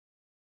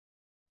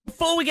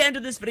Before we get into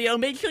this video,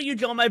 make sure you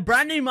join my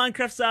brand new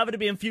Minecraft server to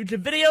be in future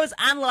videos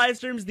and live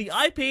streams. The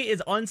IP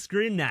is on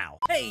screen now.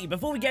 Hey,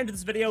 before we get into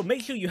this video,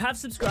 make sure you have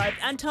subscribed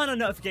and turn on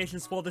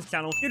notifications for this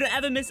channel so you don't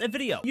ever miss a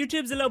video.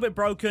 YouTube's a little bit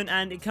broken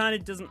and it kind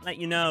of doesn't let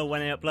you know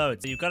when I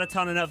upload, so you've got to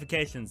turn on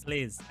notifications,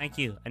 please. Thank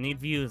you. I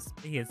need views,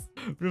 please.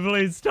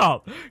 Please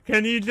stop.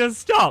 Can you just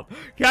stop?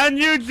 Can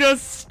you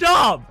just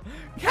stop?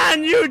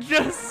 Can you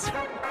just...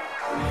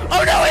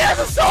 Oh no, he has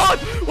a sword!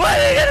 Where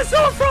did he get a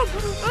sword from?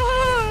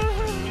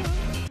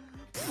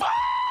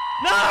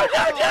 No,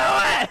 don't do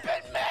it!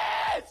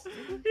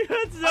 You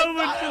had so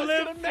much to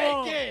live for.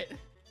 Make it.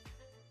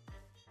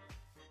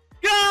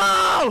 Go!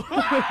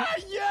 Ah,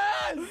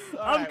 yes!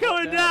 I'm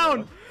coming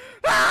down.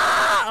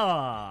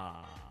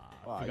 Ah!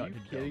 Oh, are you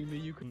kidding me?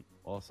 You can.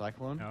 Oh,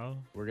 Cyclone? No.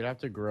 We're gonna have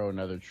to grow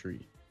another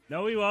tree.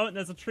 No, we won't.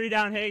 There's a tree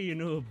down here, you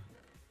noob.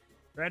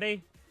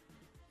 Ready?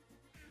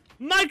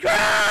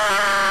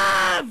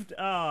 Minecraft!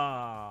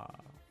 Ah.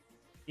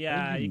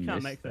 Yeah, you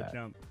can't make that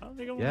jump. I don't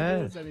think I want to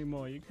do this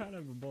anymore. You're kind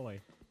of a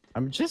bully.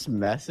 I'm just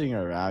messing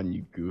around,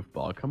 you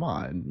goofball. Come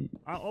on.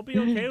 I'll be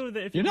okay with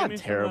it if you're you not give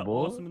me terrible.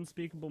 Awesome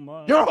unspeakable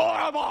mud. You're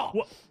horrible.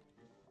 What?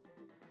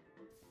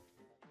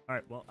 All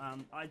right. Well,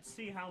 I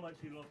see how much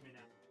you love me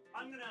now.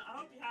 I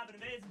hope you have an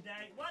amazing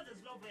day.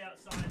 Weather's lovely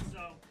outside,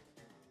 so.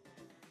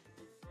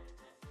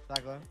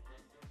 Cyclone.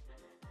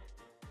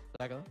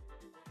 Cyclone.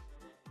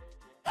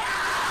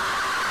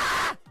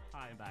 Hi,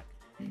 I'm back.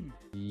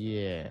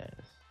 Yes.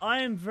 I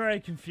am very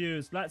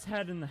confused. Let's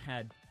head in the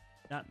head.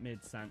 That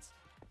made sense.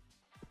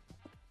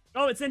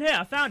 Oh, it's in here.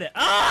 I found it.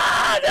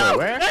 Ah, no!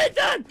 Where? It's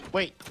done!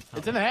 Wait,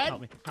 it's in the head? Help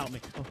me. Help me.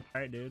 Oh, all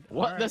right, dude.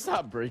 What? Right. That's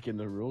not breaking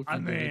the rule. I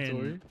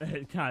mean,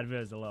 it kind of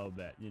is a little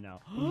bit, you know.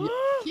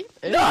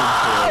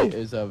 No!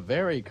 Is a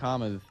very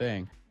common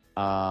thing.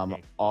 All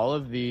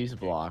of these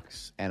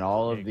blocks and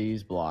all of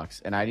these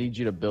blocks, and I need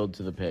you to build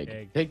to the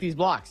pig. Take these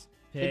blocks.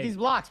 Take these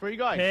blocks. Where are you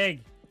going?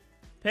 Pig.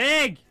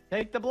 Pig.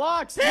 Take the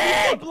blocks. Pig.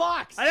 Take the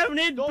blocks. I don't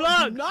need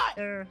blocks.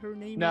 Her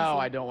name no,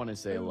 I don't want to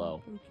say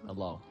hello.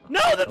 Hello. No,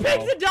 the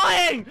pigs are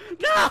dying.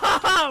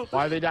 No.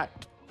 Why are they dying?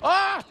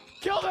 Ah!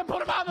 Kill them.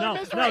 Put them out of their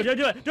misery. No, don't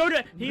do it. Don't do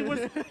it. He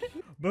was.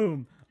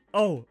 Boom.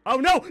 Oh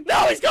no.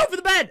 No, he's going for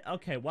the bed.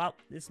 Okay, well,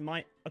 this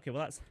might. Okay,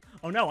 well, that's.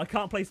 Oh no, I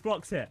can't place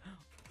blocks here.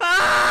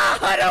 Ah!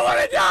 I don't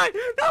want to die!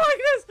 Not like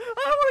this!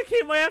 I want to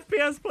keep my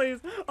FPS, please!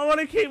 I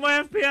want to keep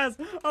my FPS!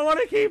 I want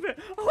to keep it!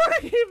 I want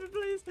to keep it,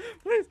 please!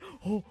 Please!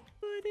 Oh,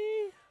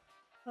 buddy!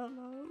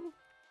 Hello?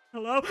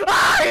 Hello?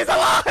 Ah! He's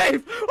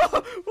alive!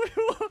 Oh, wait,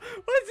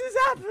 what just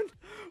happened?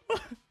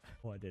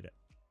 Oh, I did it.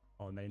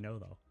 Oh, and they know,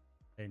 though.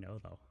 They know,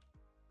 though.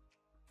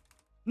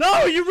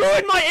 No! You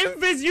ruined my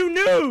invis, you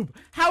noob!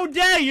 How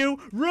dare you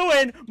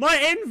ruin my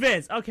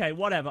invis! Okay,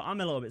 whatever.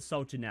 I'm a little bit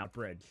salty now,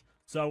 Bridge.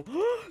 So,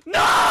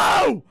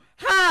 no!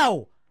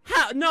 How?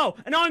 No,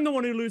 and I'm the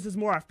one who loses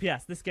more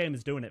FPS. This game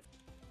is doing it.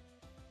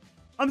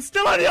 I'm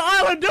still on the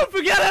island. Don't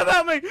forget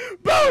about me.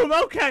 Boom.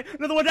 Okay,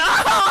 another one.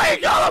 Ah,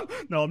 iron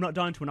golem. No, I'm not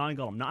dying to an iron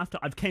golem. Not after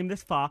I've came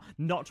this far.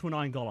 Not to an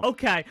iron golem.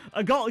 Okay,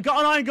 I got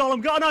an iron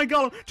golem. Got an iron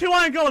golem. 2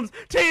 iron golems.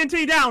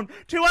 TNT down.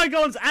 2 iron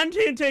golems and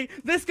TNT.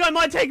 This guy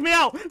might take me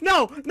out.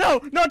 No,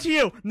 not to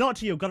you. Not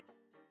to you. Got.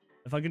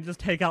 If I can just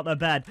take out their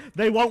bed,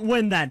 they won't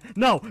win then.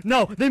 No,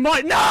 they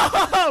might.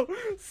 No!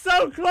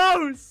 So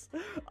close!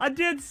 I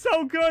did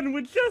so good.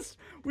 We just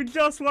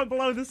went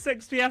below the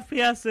 60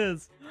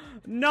 FPSs.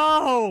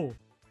 No!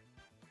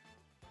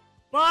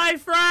 My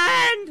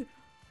friend!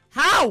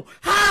 How?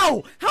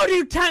 How do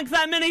you tank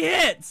that many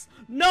hits?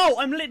 No,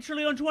 I'm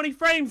literally on 20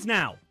 frames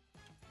now.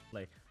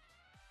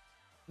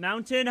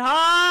 Mountain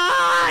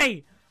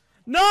high!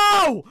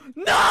 No!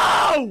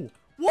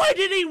 Why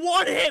did he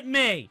one-hit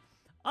me?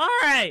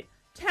 Alright,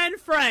 10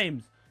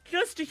 frames.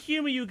 Just to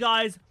humor you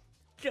guys,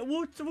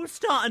 we'll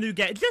start a new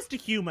game. Just to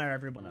humor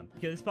everyone.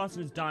 Okay, this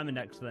person has diamond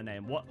next to their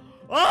name. What?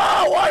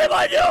 Oh, what am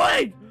I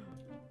doing?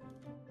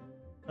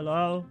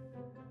 Hello?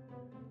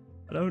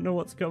 I don't know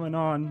what's going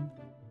on.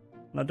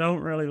 I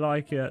don't really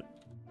like it.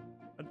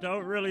 I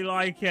don't really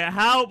like it.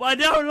 Help! I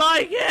don't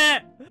like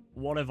it!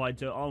 What have I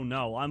done? Oh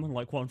no, I'm on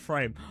like 1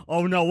 frame.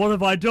 Oh no, what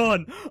have I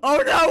done?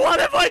 Oh no, what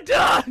have I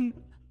done?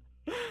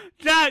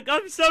 Jack,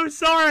 I'm so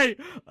sorry.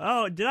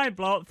 Oh, did I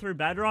blow up through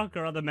bedrock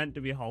or are there meant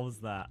to be holes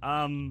there?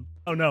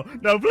 Oh no,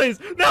 please.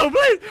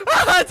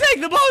 Ah,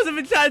 take the balls of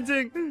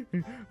enchanting.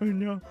 Oh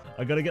no,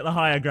 I gotta get the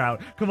higher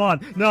ground. Come on,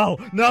 no,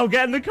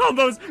 get in the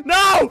combos.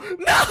 No,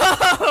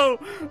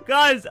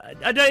 guys,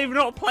 I don't even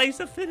know what place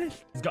to finish.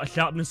 He's got a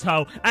sharpness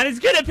hoe and he's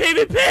good at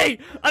PvP.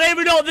 I don't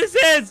even know what this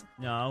is.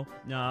 No,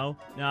 he's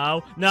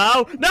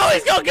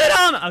got good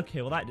armor.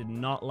 Okay, well that did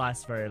not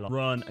last very long.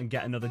 Run and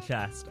get another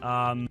chest.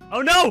 Oh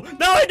no,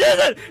 he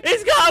doesn't.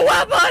 He's got a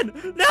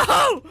weapon.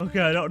 No.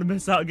 Okay, I don't want to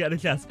miss out and get a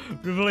chest.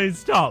 Please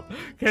stop.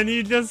 Can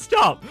you just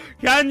stop?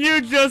 Can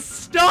you just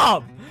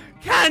stop?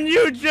 Can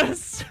you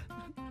just...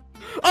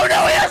 Oh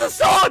no, he has a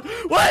sword!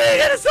 Where did he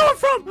get a sword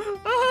from?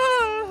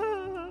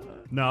 Ah.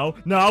 No.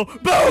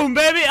 Boom,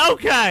 baby.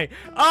 Okay.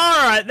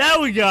 All right, there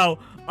we go.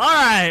 All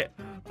right.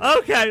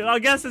 Okay, I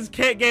guess his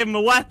kit gave him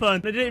a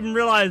weapon. They didn't even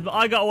realize, but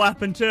I got a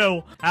weapon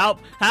too.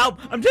 Help, help,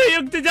 I'm too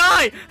young to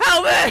die.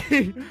 Help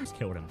me. Just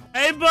killed him.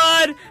 Hey,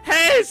 bud.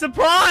 Hey,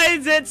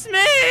 surprise, it's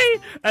me.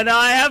 And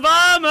I have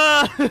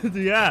armor.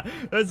 Yeah,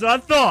 that's what I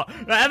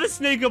thought. Now, ever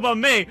sneak up on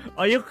me,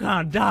 oh, you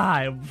can't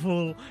die,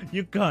 fool.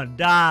 You can't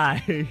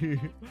die.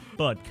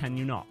 Bud, can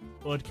you not?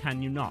 Bud,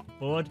 can you not?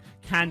 Bud,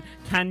 can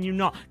you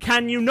not?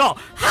 Can you not?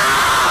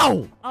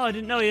 How? Oh, I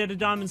didn't know he had a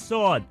diamond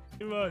sword.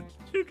 Too much.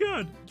 Too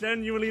good.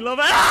 Genuinely love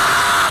it.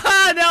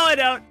 Ah! No, I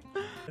don't.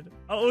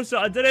 Also,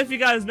 I don't know if you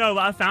guys know,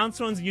 but I found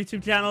someone's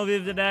YouTube channel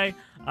the other day.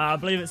 I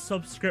believe it's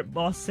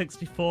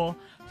SubscriptBoss64.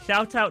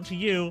 Shout out to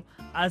you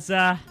as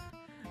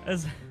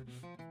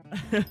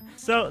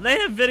so they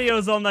have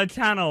videos on their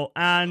channel,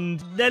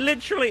 and they're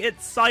literally,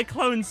 it's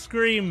Cyclone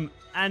Scream,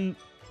 and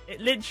it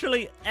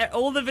literally,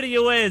 all the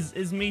video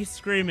is me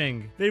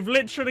screaming. They've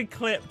literally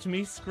clipped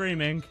me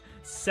screaming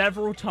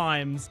several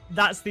times.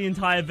 That's the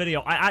entire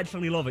video. I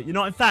actually love it. You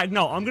know, in fact,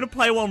 no, I'm gonna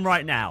play one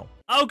right now.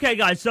 Okay,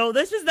 guys, so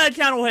this is their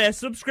channel here,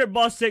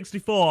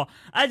 SubscriptBoss64.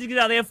 As you can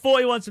tell, they have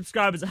 41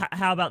 subscribers.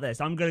 How about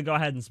this? I'm gonna go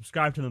ahead and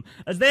subscribe to them,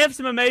 as they have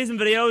some amazing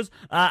videos.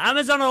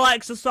 Amazon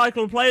Alexa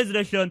Cyclone Players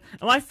Edition,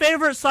 and my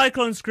favorite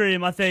Cyclone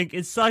Scream, I think,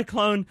 is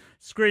Cyclone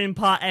Scream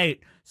Part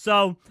 8.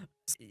 So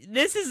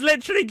this is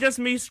literally just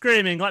me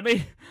screaming. Let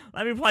me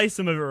play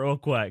some of it real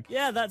quick.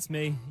 Yeah, that's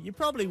me. You're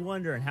probably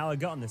wondering how I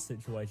got in this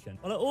situation.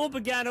 Well, it all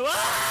began to...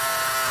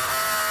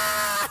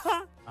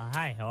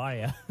 Hi, how are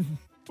you?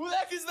 Who the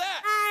heck is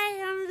that?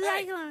 Hi, I'm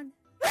Cyclone.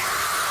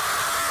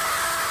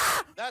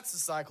 That's the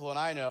Cyclone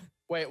I know.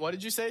 Wait, what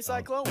did you say,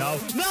 Cyclone? No.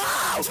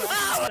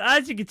 No!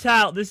 As you can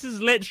tell, this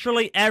is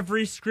literally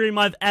every scream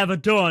I've ever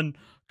done,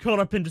 cut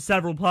up into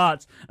several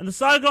parts. And the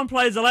Cyclone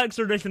Plays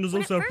Alexa edition is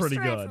also pretty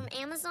good. When it first arrived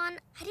from Amazon,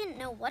 I didn't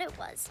know what it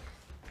was.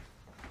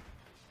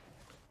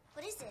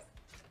 What is it?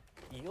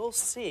 You'll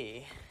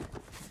see.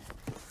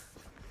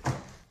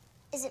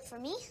 Is it for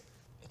me?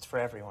 It's for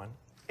everyone.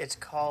 It's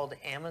called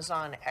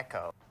Amazon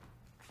Echo.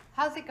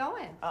 How's it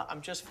going?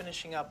 I'm just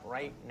finishing up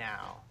right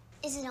now.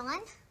 Is it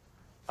on?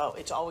 Oh,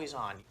 it's always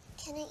on.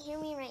 Can it hear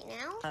me right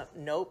now?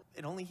 Nope.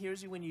 It only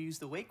hears you when you use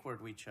the wake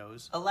word we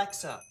chose.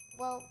 Alexa.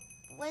 Well,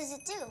 what does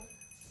it do?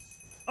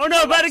 Oh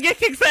no, about to get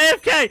kicked for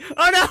AFK!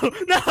 Oh no!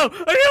 No!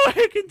 Okay,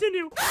 wait,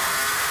 continue!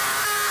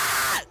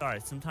 Sorry,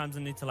 sometimes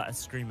I need to let a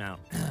scream out.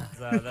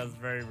 That was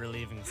very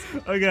relieving.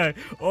 Okay,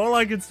 all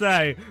I can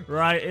say,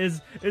 right,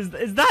 is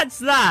that's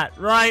that,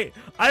 right?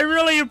 I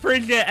really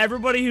appreciate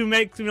everybody who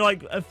makes me,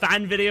 like,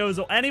 fan videos,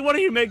 or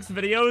anybody who makes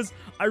videos.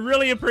 I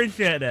really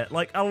appreciate it,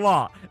 like, a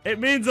lot. It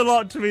means a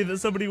lot to me that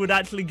somebody would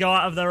actually go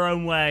out of their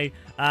own way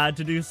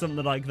to do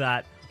something like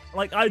that.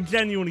 Like, I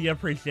genuinely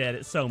appreciate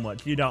it so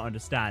much. You don't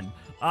understand.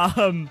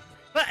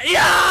 But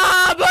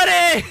yeah,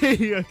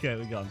 buddy! Okay,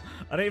 we're gone.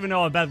 I don't even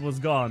know our bed was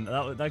gone.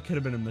 That could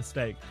have been a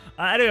mistake.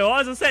 Anyway,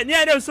 what was I saying?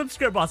 Yeah, no,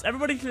 SubscriptBoss.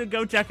 Everybody should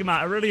go check him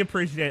out. I really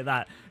appreciate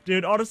that.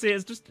 Dude, honestly,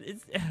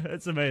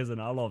 it's amazing.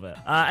 I love it.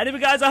 Anyway,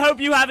 guys, I hope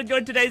you have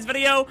enjoyed today's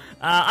video.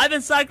 I've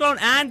been Cyclone,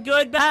 and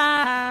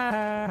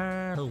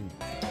goodbye.